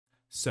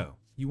So,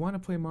 you want to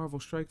play Marvel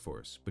Strike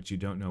Force, but you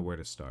don't know where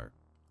to start.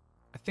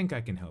 I think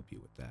I can help you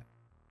with that.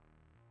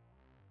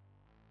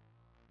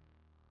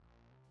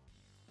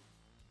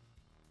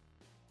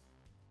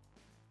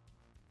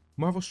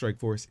 Marvel Strike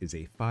Force is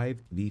a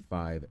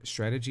 5v5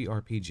 strategy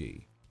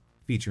RPG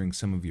featuring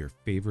some of your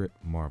favorite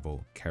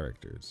Marvel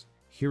characters.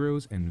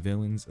 Heroes and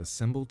villains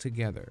assembled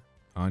together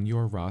on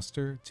your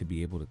roster to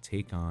be able to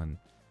take on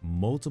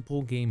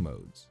multiple game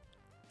modes,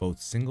 both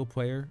single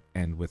player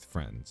and with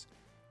friends.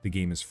 The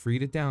game is free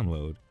to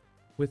download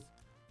with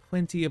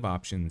plenty of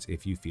options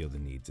if you feel the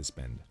need to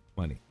spend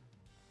money.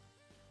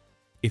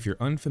 If you're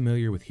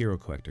unfamiliar with Hero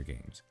Collector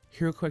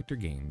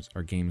games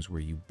are games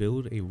where you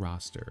build a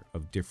roster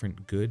of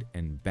different good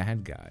and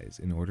bad guys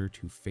in order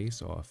to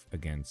face off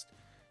against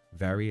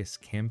various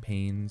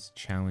campaigns,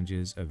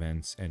 challenges,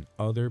 events, and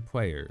other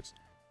players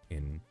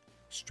in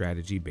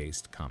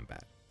strategy-based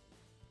combat.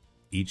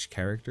 Each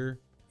character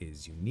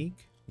is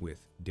unique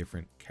with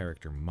different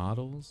character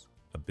models,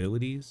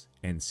 abilities,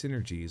 and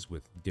synergies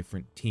with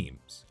different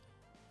teams.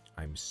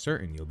 I'm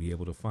certain you'll be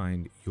able to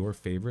find your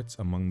favorites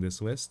among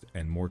this list,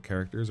 and more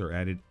characters are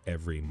added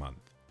every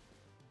month.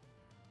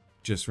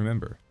 Just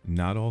remember,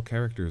 not all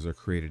characters are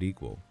created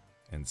equal,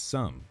 and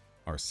some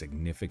are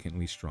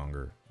significantly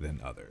stronger than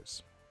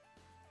others.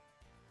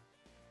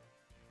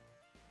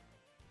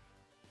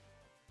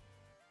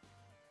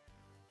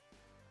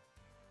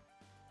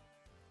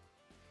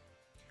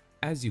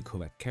 As you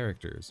collect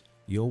characters,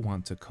 you'll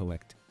want to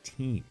collect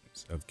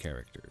teams of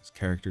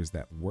characters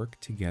that work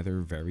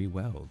together very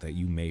well that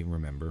you may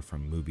remember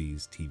from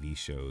movies, TV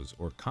shows,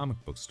 or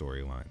comic book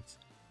storylines.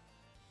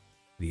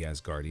 The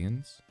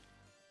Asgardians,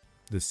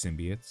 the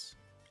Symbiotes,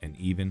 and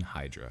even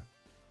Hydra.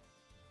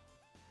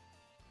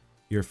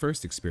 Your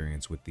first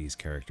experience with these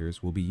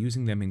characters will be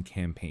using them in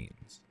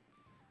campaigns,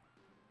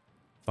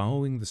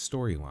 following the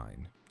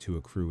storyline to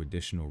accrue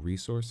additional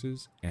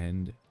resources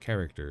and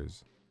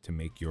characters to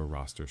make your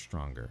roster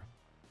stronger,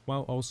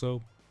 while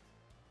also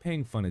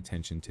paying fun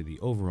attention to the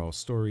overall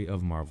story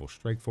of Marvel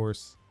Strike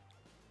Force,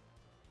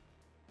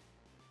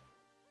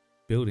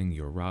 building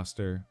your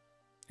roster,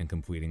 and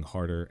completing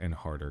harder and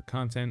harder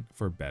content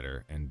for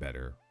better and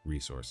better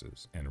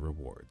resources and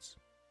rewards.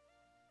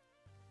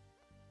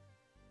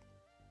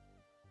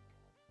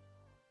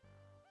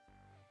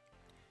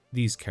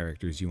 These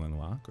characters you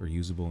unlock are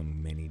usable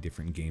in many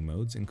different game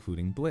modes,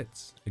 including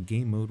Blitz, a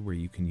game mode where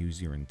you can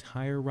use your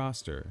entire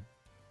roster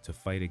to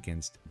fight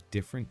against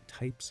different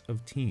types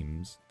of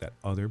teams that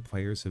other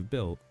players have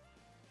built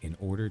in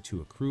order to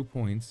accrue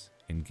points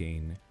and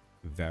gain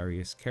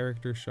various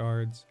character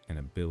shards and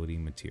ability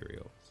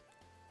materials.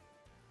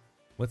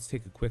 Let's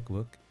take a quick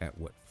look at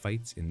what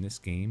fights in this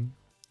game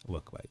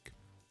look like.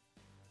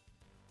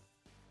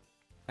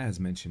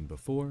 As mentioned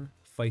before,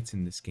 fights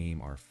in this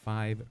game are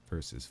 5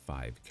 versus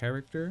 5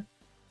 character,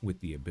 with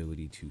the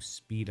ability to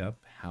speed up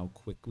how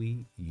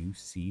quickly you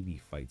see the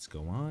fights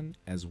go on,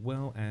 as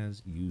well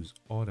as use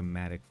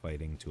automatic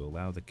fighting to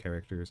allow the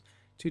characters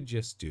to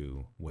just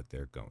do what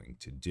they're going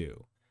to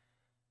do.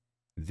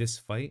 This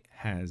fight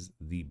has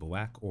the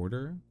Black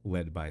Order,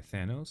 led by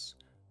Thanos,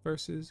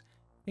 versus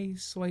a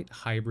slight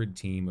hybrid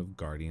team of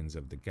Guardians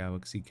of the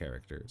Galaxy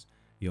characters.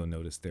 You'll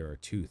notice there are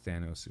 2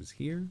 Thanoses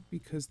here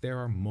because there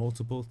are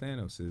multiple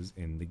Thanoses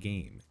in the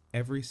game.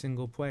 Every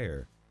single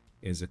player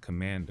is a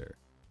commander,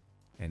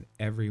 and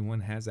everyone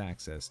has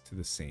access to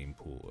the same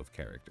pool of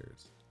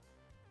characters.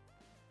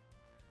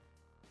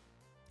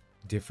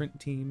 Different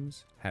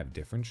teams have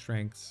different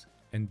strengths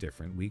and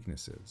different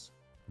weaknesses.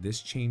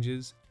 This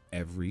changes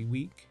every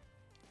week,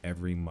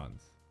 every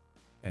month,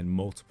 and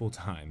multiple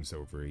times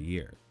over a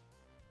year.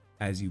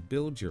 As you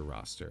build your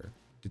roster,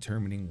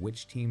 determining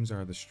which teams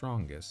are the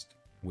strongest,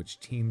 which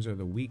teams are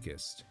the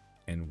weakest,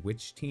 and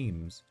which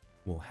teams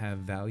will have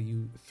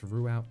value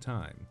throughout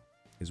time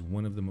is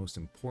one of the most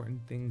important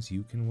things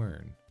you can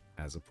learn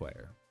as a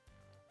player.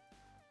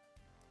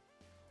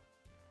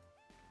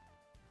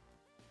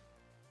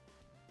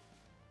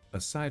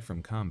 Aside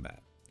from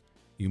combat,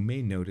 you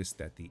may notice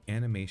that the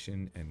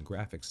animation and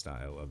graphic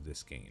style of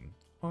this game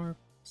are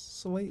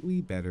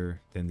slightly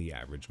better than the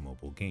average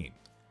mobile game.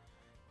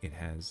 It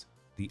has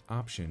the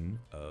option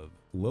of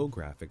low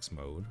graphics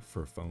mode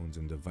for phones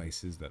and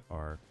devices that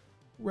are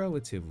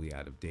relatively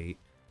out of date,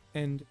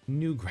 and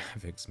new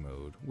graphics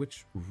mode,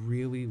 which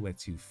really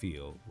lets you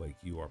feel like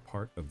you are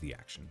part of the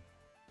action.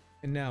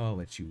 And now I'll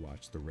let you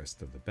watch the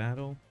rest of the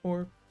battle,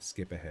 or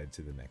skip ahead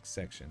to the next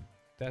section.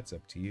 That's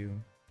up to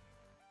you.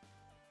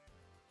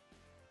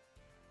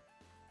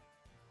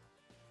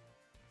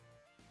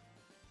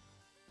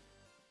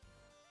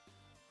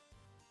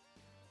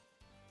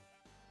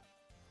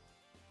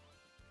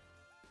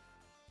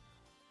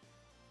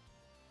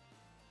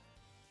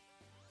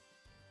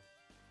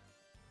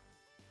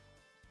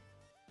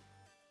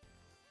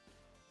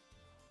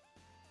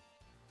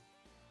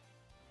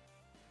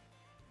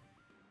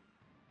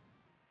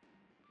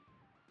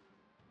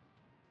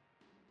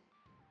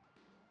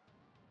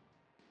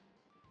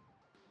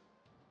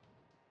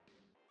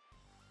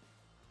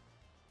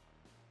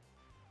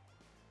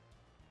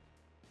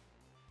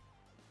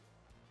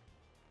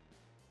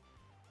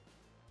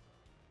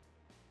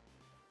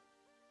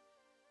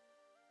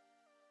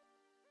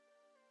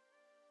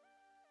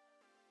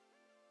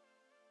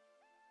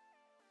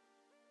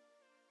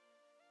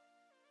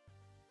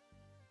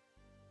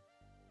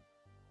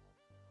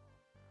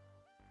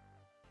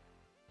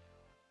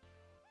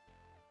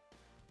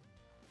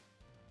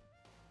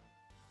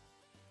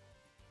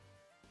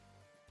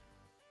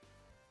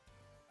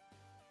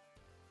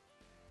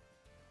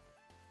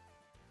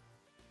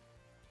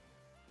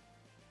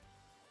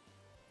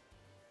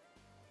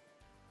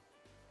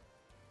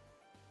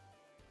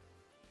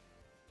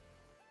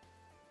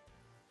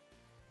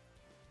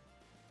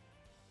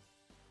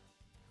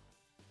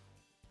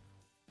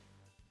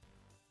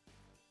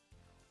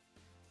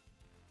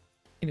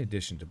 In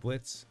addition to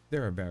Blitz,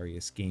 there are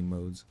various game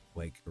modes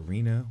like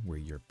Arena, where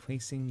you're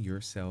placing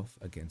yourself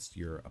against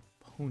your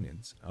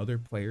opponents, other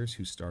players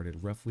who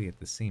started roughly at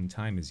the same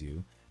time as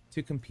you,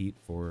 to compete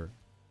for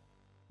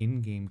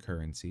in-game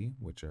currency,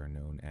 which are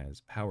known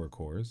as power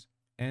cores,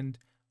 and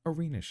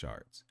arena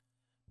shards.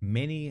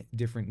 Many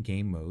different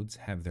game modes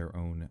have their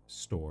own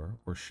store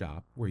or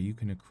shop where you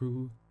can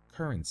accrue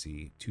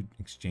currency to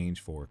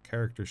exchange for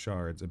character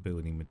shards,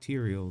 ability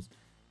materials,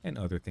 and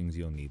other things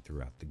you'll need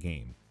throughout the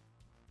game.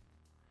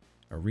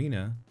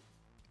 Arena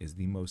is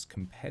the most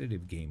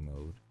competitive game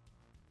mode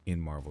in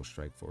Marvel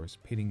Strike Force,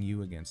 pitting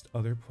you against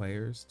other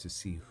players to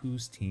see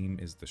whose team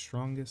is the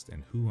strongest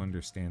and who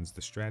understands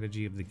the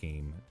strategy of the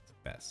game the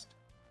best.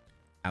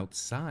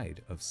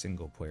 Outside of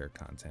single player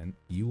content,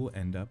 you will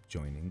end up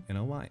joining an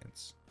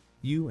alliance.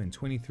 You and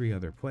 23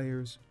 other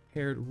players,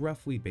 paired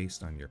roughly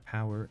based on your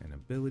power and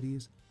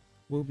abilities,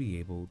 will be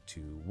able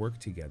to work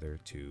together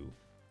to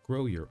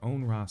grow your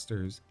own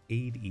rosters,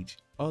 aid each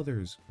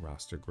other's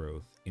roster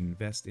growth,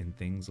 invest in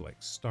things like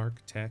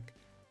Stark Tech,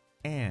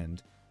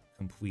 and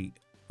complete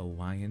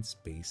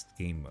alliance-based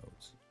game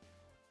modes.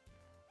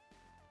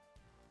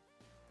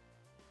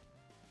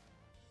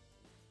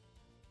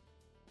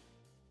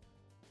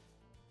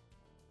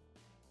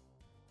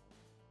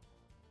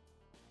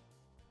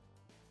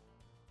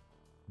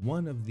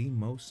 One of the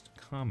most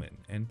common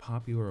and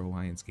popular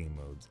alliance game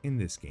modes in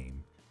this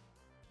game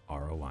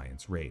are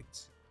alliance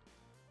raids.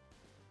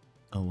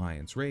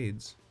 Alliance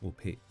raids will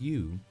pit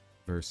you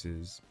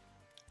versus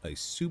a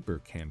super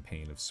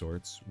campaign of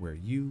sorts where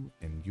you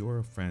and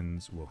your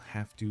friends will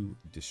have to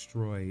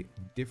destroy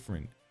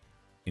different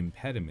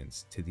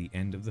impediments to the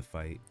end of the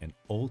fight and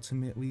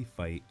ultimately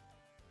fight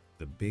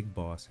the big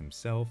boss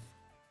himself,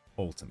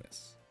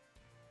 Ultimus.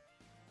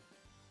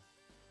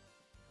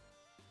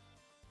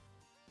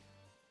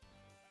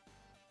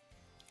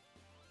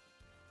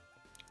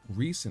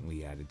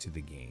 Recently added to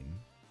the game,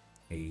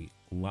 a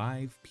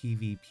live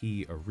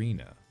PvP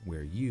arena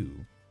where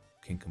you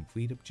can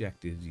complete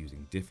objectives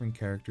using different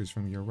characters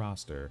from your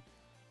roster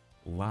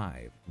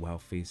live while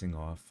facing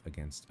off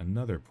against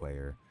another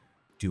player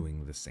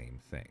doing the same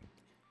thing.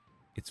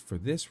 It's for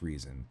this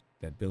reason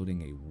that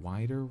building a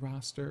wider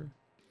roster,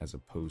 as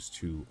opposed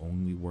to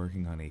only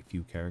working on a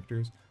few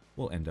characters,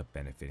 will end up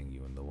benefiting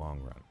you in the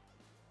long run.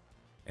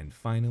 And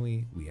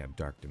finally, we have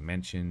Dark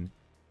Dimension,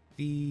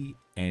 the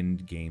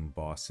end game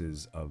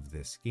bosses of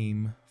this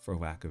game, for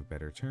lack of a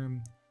better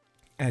term.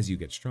 As you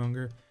get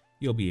stronger,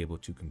 you'll be able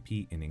to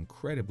compete in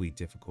incredibly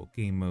difficult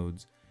game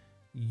modes,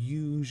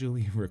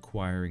 usually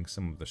requiring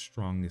some of the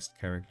strongest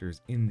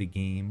characters in the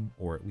game,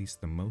 or at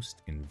least the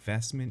most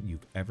investment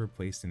you've ever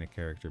placed in a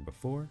character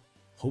before.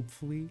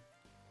 Hopefully,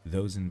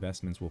 those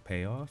investments will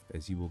pay off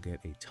as you will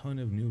get a ton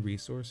of new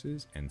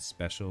resources and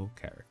special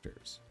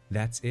characters.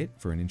 That's it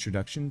for an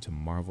introduction to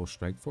Marvel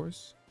Strike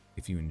Force.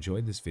 If you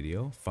enjoyed this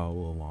video,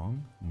 follow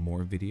along.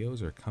 More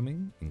videos are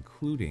coming,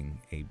 including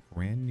a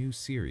brand new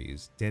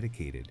series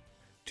dedicated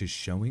to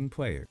showing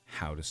players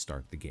how to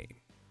start the game.